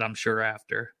wanted, I'm sure,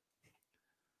 after.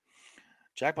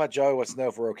 Jackpot Joey wants to know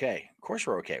if we're okay. Of course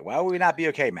we're okay. Why would we not be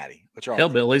okay, Maddie? What's wrong?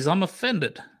 Hillbillies, I'm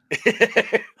offended.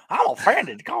 I'm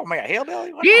offended. Call me a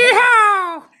hillbilly?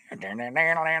 Yeah.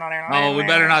 Oh, we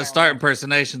better not start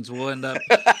impersonations. We'll end up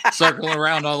circling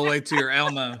around all the way to your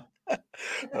Elmo.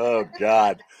 Oh,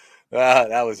 God.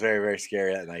 That was very, very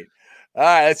scary that night. All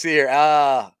right, let's see here.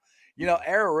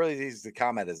 Arrow really needs to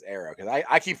comment as Arrow because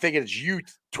I keep thinking it's you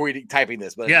typing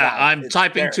this, but yeah, it's I'm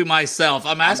typing to myself.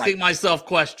 I'm asking myself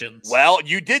questions. Well,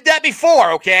 you did that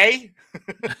before, okay?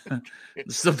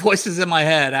 It's the voices in my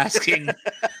head asking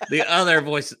the other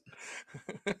voices.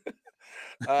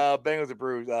 Bengals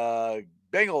approved.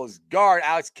 Bengals guard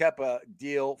Alex Kepka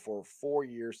deal for 4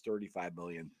 years, $35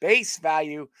 million. Base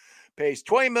value pays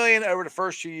 $20 million over the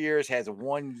first 2 years. Has a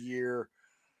 1 year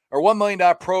or $1 million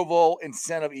Pro Bowl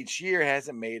incentive each year.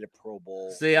 Hasn't made a Pro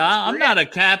Bowl. See, I'm not a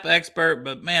cap expert,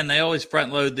 but man, they always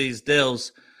front load these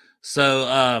deals.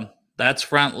 So that's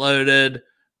front loaded.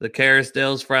 The Karras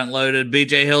deal's front loaded.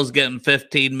 BJ Hill's getting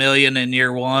 $15 million in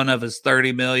year 1 of his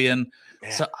 $30 million. Yeah.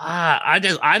 So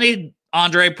I need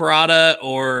Andre Parada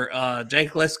or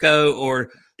Jake Lisco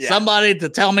or somebody to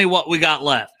tell me what we got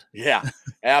left. Yeah.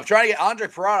 And I'm trying to get Andre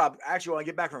Parada. I actually want to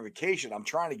get back from vacation. I'm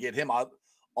trying to get him on.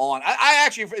 I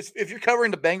actually, if you're covering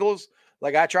the Bengals,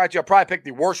 like I tried to, I'll probably pick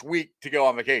the worst week to go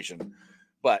on vacation.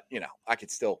 But, I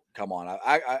could still come on.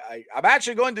 I'm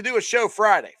actually going to do a show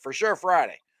Friday, for sure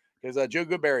Friday. Because Joe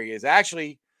Goodberry is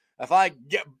actually, if I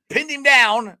pinned him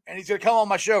down, and he's going to come on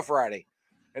my show Friday.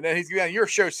 And then he's going to be on your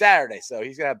show Saturday. So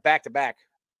he's going to have back-to-back.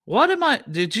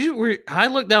 I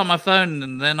looked down my phone,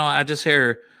 and then I just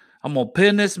hear, I'm going to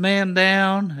pin this man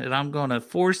down, and I'm going to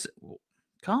force it.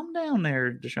 Calm down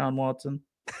there, Deshaun Watson.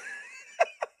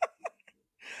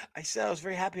 I said I was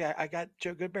very happy I got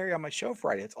Joe Goodberry on my show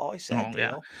Friday. That's all I said.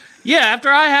 Yeah, after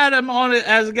I had him on it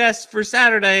as a guest for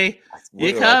Saturday,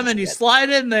 you come and you slide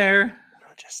in there.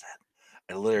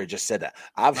 I literally just said that.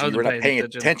 Obviously, you're not paying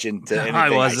attention to anything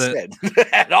I said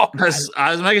at all.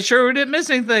 I was making sure we didn't miss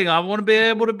anything. I want to be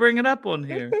able to bring it up on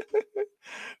here.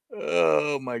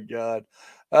 Oh, my God.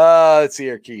 Let's see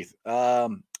here, Keith.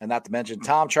 And not to mention,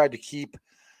 Tom tried to keep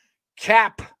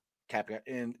Cap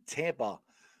in Tampa.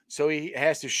 So he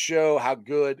has to show how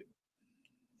good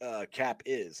Cap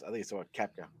is. I think it's what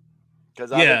Kepka.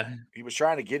 Because he was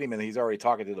trying to get him, and he's already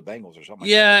talking to the Bengals or something.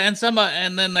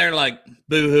 And then they're like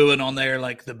boo-hooing on there,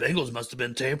 like the Bengals must have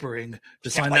been tampering to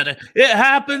sign that. It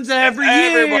happens every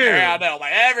year. Yeah, I know.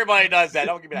 Like everybody does that.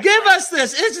 Don't give me that. Give us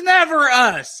this. It's never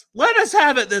us. Let us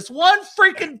have it this one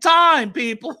freaking time,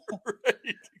 people.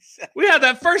 Right, exactly. We had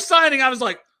that first signing. I was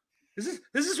like, is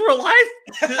this real life?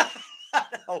 I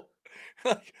know.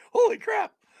 Holy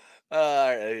crap.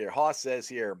 Haas says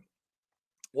here,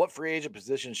 what free agent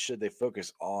positions should they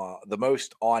focus on the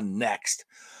most on next?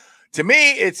 To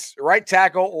me, it's right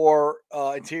tackle or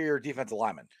interior defensive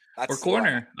lineman. Or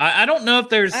corner. I don't know if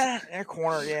there's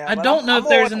corner, yeah. I don't know if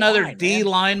there's another D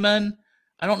lineman.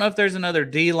 I don't know if there's another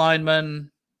D lineman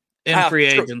in free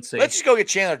agency. Let's just go get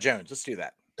Chandler Jones. Let's do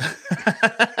that.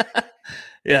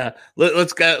 Yeah,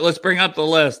 let's go. Let's bring up the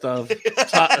list of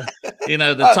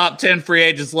the top 10 free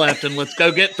agents left, and let's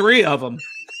go get 3 of them.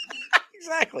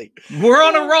 Exactly. We're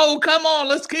on a roll. Come on,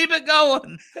 let's keep it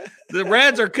going. The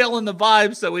Reds are killing the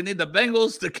vibes, so we need the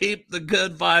Bengals to keep the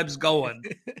good vibes going.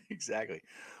 Exactly.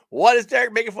 What is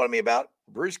Derek making fun of me about?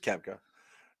 Bruce Koepka.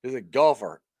 He's a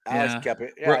golfer. Alex Koepka.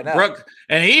 Yeah, I know. Brooks,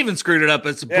 and he even screwed it up.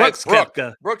 It's Brooks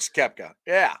Koepka. Brooks Koepka.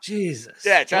 Yeah. Jesus.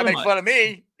 Yeah, trying to make fun of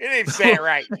me. He didn't even say it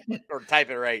right or type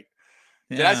it right.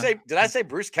 Yeah. Did I say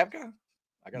Bruce Koepka?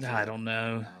 I don't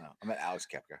know. I meant Alex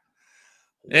Koepka.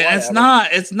 It's not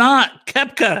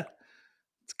Koepka.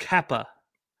 It's Kappa.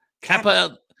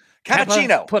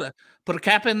 Cappuccino. Put a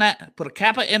kappa in that. Put a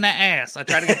kappa in that ass. I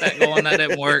tried to get that going. That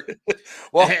didn't work.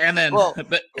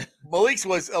 But Malik's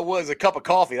was a cup of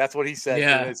coffee. That's what he said.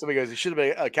 Yeah. Somebody goes, it should have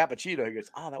been a cappuccino. He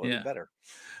goes, oh, that would be better.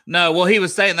 No, well, he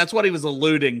was saying that's what he was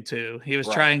alluding to. He was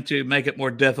trying to make it more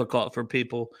difficult for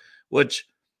people, which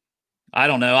I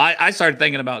don't know. I started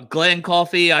thinking about Glen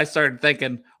Coffee. I started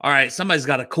thinking, all right, somebody's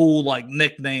got a cool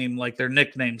nickname, like their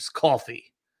nickname's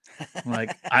Coffee.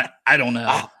 Like I don't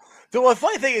know. The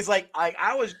funny thing is, I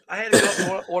had to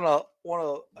go to one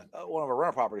of our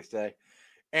rental properties today,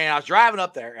 and I was driving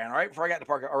up there, and right before I got to the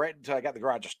park, or right until I got the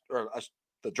garage or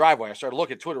the driveway, I started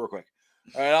looking at Twitter real quick.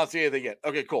 All right, I don't see anything yet.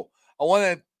 Okay, cool. I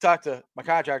wanted to talk to my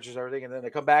contractors and everything, and then they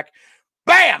come back,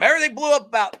 bam! Everything blew up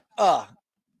about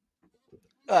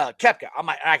Koepka.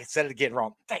 I said it again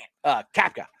wrong. Dang it,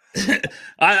 Koepka.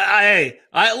 I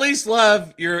at least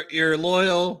love your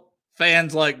loyal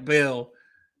fans like Bill.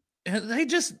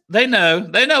 They know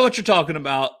what you're talking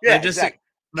about. Yeah, they just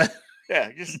exactly.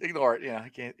 Yeah, just ignore it. Yeah,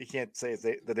 he can't say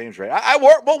the name's right. I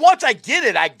work, but once I get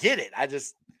it. I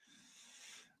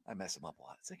mess him up a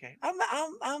lot. It's okay.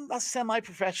 I'm a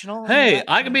semi-professional. Hey,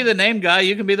 I can be the name guy.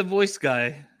 You can be the voice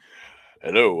guy.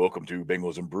 Hello, welcome to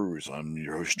Bengals and Brews. I'm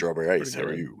your host, Strawberry Ice. How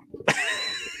are you?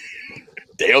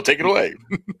 Dale, take it away.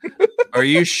 Are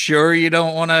you sure you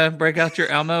don't want to break out your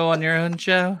Elmo on your own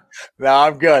show? No,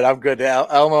 I'm good. I'm good.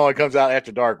 Elmo, it comes out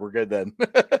after dark. We're good then.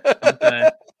 Okay.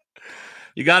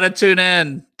 You got to tune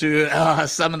in to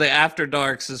some of the after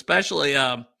darks, especially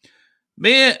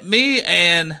me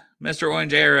and Mr.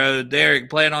 Orange Arrow, Derek,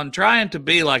 plan on trying to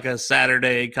be like a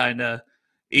Saturday kind of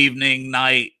evening,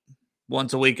 night,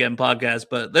 once a weekend podcast.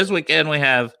 But this weekend we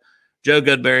have Joe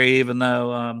Goodberry, even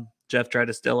though Jeff tried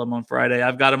to steal him on Friday.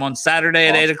 I've got him on Saturday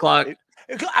at 8 o'clock.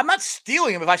 I'm not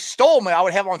stealing him. If I stole him, I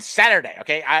would have him on Saturday.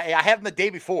 Okay, I have him the day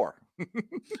before.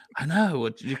 I know.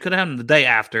 You could have him the day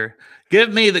after.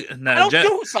 Give me the no. I don't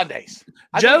do Sundays.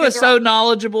 Joe is so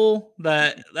knowledgeable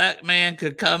that man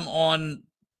could come on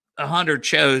 100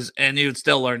 shows and you'd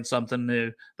still learn something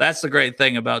new. That's the great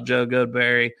thing about Joe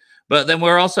Goodberry. But then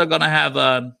we're also going to have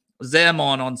Zim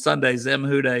on Sunday, Zim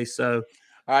Houday. So,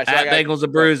 all right, so at Bengals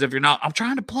and Brews, if you're not, I'm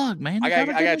trying to plug, man. I got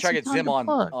to try to get Zim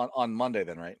on Monday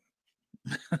then, right?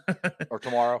 Or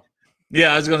tomorrow.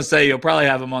 Yeah, I was going to say you'll probably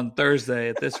have him on Thursday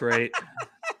at this rate.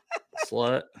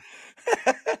 Slut.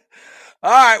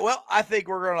 All right, well, I think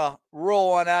we're going to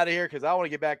roll on out of here because I want to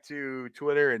get back to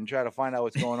Twitter and try to find out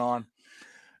what's going on.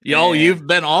 You've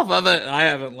been off of it? I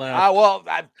haven't left. Well,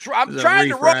 I'm trying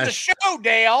to run the show,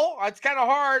 Dale. It's kind of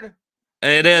hard.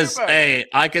 It is. Hey,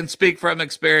 I can speak from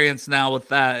experience now with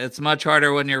that. It's much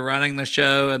harder when you're running the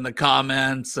show and the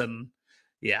comments and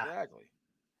yeah. Exactly.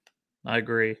 I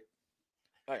agree.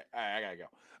 All right, I gotta go.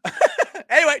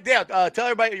 Anyway, Dale, tell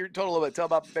everybody your total a little bit. Tell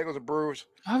about Bengals and Brews.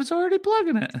 I was already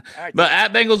plugging it. Right, but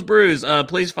at Bengals Brews,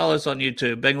 please follow us on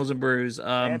YouTube, Bengals and Brews.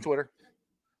 And Twitter.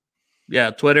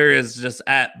 Yeah, Twitter is just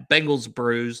at Bengals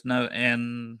Brews. No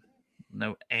and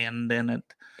in it.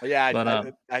 Yeah,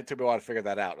 I took me a while to figure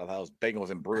that out. I thought it was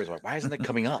Bengals and Brews. Like, why isn't it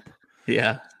coming up?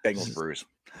 Yeah. Bengals Brews.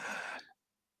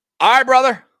 All right,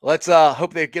 brother. Let's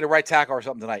hope they get a right tackle or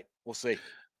something tonight. We'll see.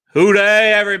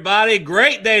 Hooday, everybody.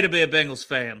 Great day to be a Bengals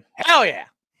fan. Hell yeah.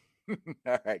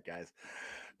 All right, guys.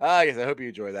 I hope you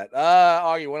enjoy that.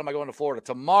 Augie, when am I going to Florida?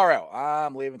 Tomorrow.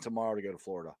 I'm leaving tomorrow to go to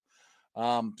Florida.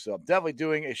 So I'm definitely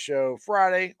doing a show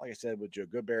Friday, like I said, with Joe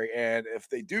Goodberry. And if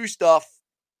they do stuff,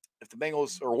 if the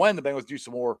Bengals or when the Bengals do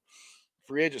some more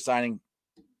free agent signing,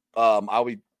 I'll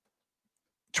be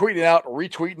tweeting out,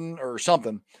 retweeting, or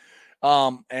something.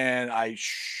 And I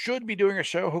should be doing a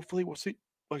show. Hopefully, we'll see.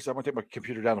 Like I said, I'm gonna take my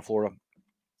computer down to Florida,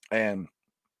 and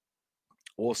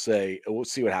we'll see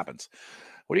what happens.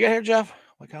 What do you got here, Jeff?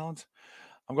 Like Collins?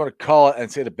 I'm going to call it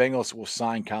and say the Bengals will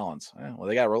sign Collins. Well,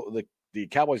 they got the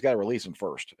Cowboys got to release him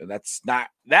first, and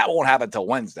that won't happen until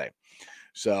Wednesday.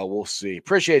 So we'll see.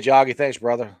 Appreciate you, Augie. Thanks,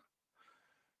 brother.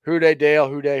 Hooday, Dale.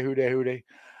 Hooday.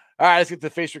 All right, let's get to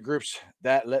the Facebook groups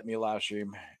that let me live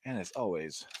stream. And as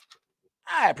always,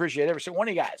 I appreciate every single one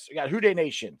of you guys. We got Hooday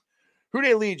Nation,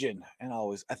 Hooday Legion, and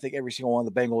always, I think every single one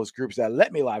of the Bengals groups that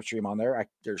let me live stream on there.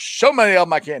 There's so many of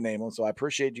them I can't name them, so I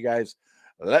appreciate you guys.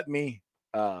 Let me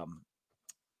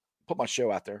put my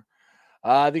show out there.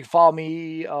 You can follow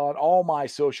me on all my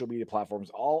social media platforms,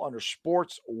 all under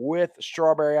Sports with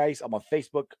Strawberry Ice. I'm on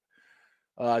Facebook,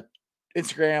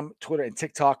 Instagram, Twitter, and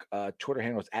TikTok. Twitter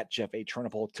handle is at Jeff A.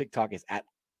 Turnipole. TikTok is at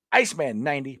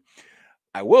Iceman90.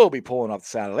 I will be pulling off the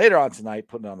sound later on tonight,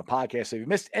 putting it on the podcast. So if you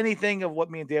missed anything of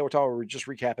what me and Dale were talking, we're just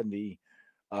recapping the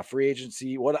free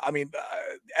agency.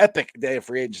 Epic day of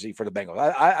free agency for the Bengals.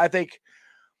 I think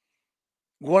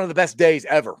one of the best days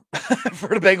ever for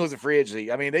the Bengals in free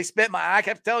agency. I mean, they spent I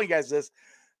kept telling you guys this.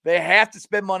 They have to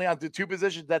spend money on the two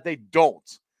positions that they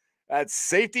don't. That's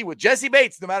safety with Jesse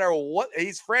Bates, no matter what,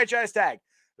 he's franchise tag.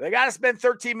 They got to spend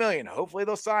 $13 million. Hopefully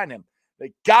they'll sign him.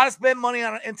 They got to spend money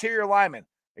on an interior lineman.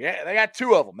 Yeah, they got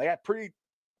two of them. They got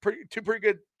two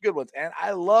pretty good ones. And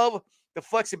I love the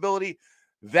flexibility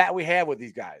that we have with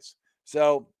these guys.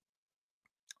 So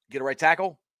get a right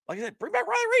tackle. Like I said, bring back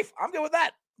Riley Reef. I'm good with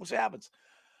that. We'll see what happens.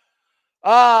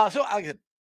 So like I said,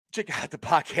 check out the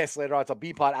podcast later on. It's on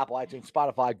BeanPod, Apple, iTunes,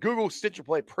 Spotify, Google, Stitcher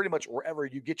Play, pretty much wherever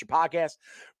you get your podcast.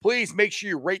 Please make sure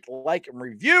you rate, like, and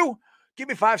review. Give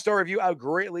me a 5-star review. I would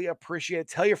greatly appreciate it.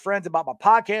 Tell your friends about my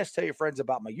podcast. Tell your friends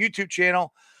about my YouTube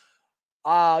channel.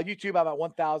 YouTube, I'm at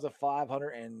 1,500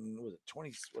 and what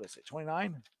is it,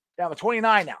 29? Yeah, I'm at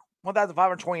 29 now.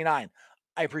 1,529.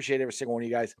 I appreciate every single one of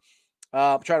you guys.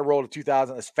 I'm trying to roll to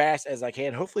 2,000 as fast as I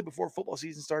can. Hopefully before football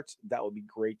season starts. That would be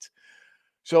great.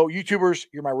 So YouTubers,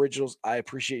 you're my originals. I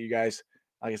appreciate you guys.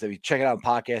 Like I said, if you check it out on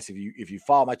podcasts, if you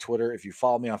follow my Twitter, if you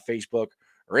follow me on Facebook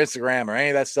or Instagram or any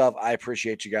of that stuff, I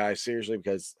appreciate you guys seriously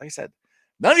because, like I said,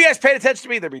 none of you guys paid attention to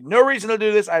me. There'd be no reason to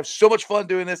do this. I have so much fun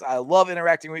doing this. I love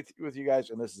interacting with you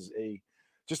guys, and this is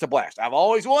just a blast. I've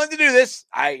always wanted to do this.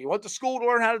 I went to school to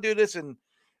learn how to do this, and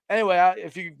anyway,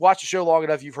 if you watch the show long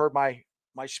enough, you've heard my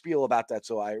my spiel about that.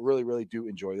 So I really, really do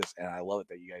enjoy this, and I love it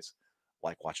that you guys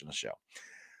like watching the show.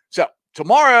 So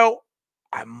tomorrow,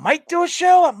 I might do a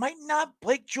show. I might not.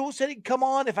 Blake Jewell said he'd come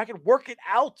on. If I can work it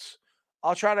out,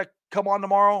 I'll try to come on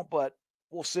tomorrow, but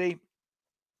we'll see.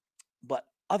 But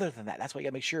other than that, that's why you got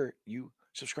to make sure you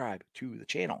subscribe to the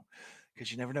channel,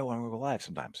 because you never know when we're going live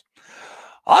sometimes.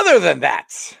 Other than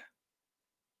that,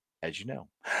 as you know,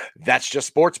 that's just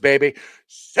sports, baby.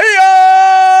 See ya!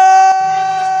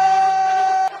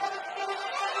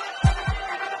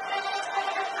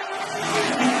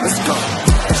 Let's go.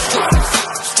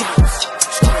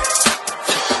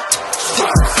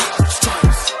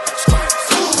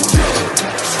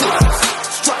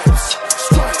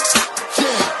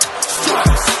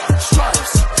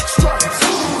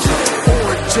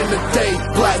 Orange in the day,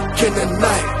 black in the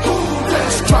night.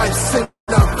 Stripes in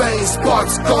our veins,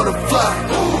 sparks gonna fly.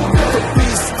 The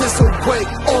beast disobey,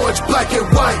 orange, black and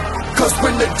white. Cause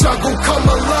when the jungle come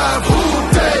alive,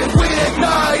 day we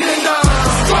ignite and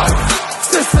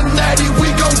Cincinnati, we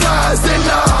gon' rise and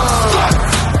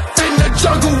in the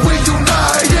jungle we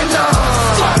unite and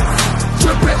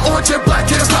dripping orange and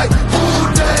black and white.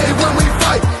 Day when we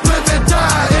fight, live and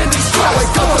die in these stripes.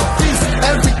 Wake up the beast,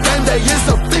 every day is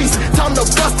a feast. Time to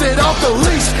bust it off the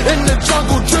leash. In the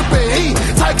jungle dripping heat,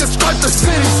 tigers stripe the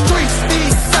city streets.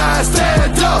 East side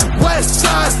stand up, west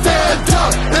side stand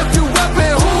up. If you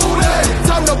reppin' Hootie,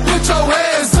 time to put your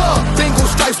hands up. Bingo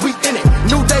stripes, we in it.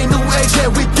 New day, new age, yeah,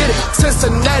 we get it.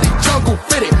 Cincinnati jungle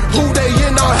fitted. Hootie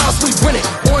in our house, we win it.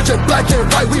 Orange and black and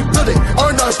white, we build it.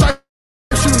 Earn our stripes,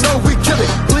 you know we kill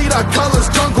it. Bleed our colors,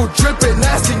 jungle dripping.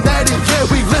 Nasty, natty, yeah,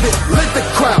 we lit it. Lit the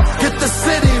crowd, get the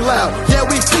city loud. Yeah,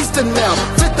 we feasting now.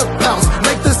 Fit the bounce,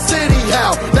 make the city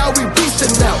howl. Now we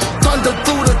beastin' now. Thunder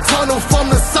through the tunnel, from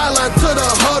the sideline to the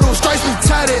huddle. Stripes we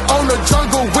tatted on the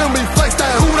jungle when we flex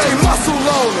that Hootie muscle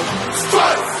on them.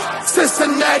 Stripes,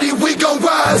 Cincinnati, we gon'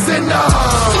 rise and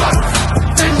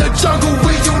in the jungle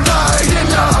we unite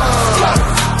and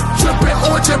dripping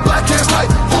orange and black and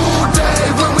white. Day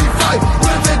when we fight,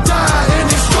 live and die in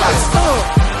these stripes.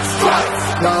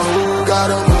 Now who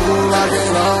gotta move like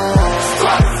it on?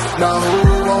 Now who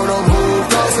wanna move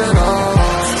crossing on?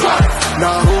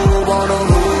 Now who wanna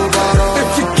move on? If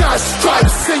you got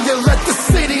stripes and you let the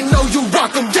city know you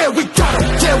rock 'em, yeah we got 'em,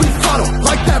 yeah we fought 'em.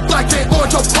 Like that black and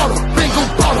orange upon 'em, bingo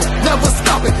bottle, never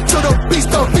stop it. To the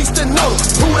beast and know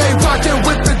who they rockin'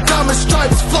 with the diamond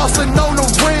stripes, flossin' no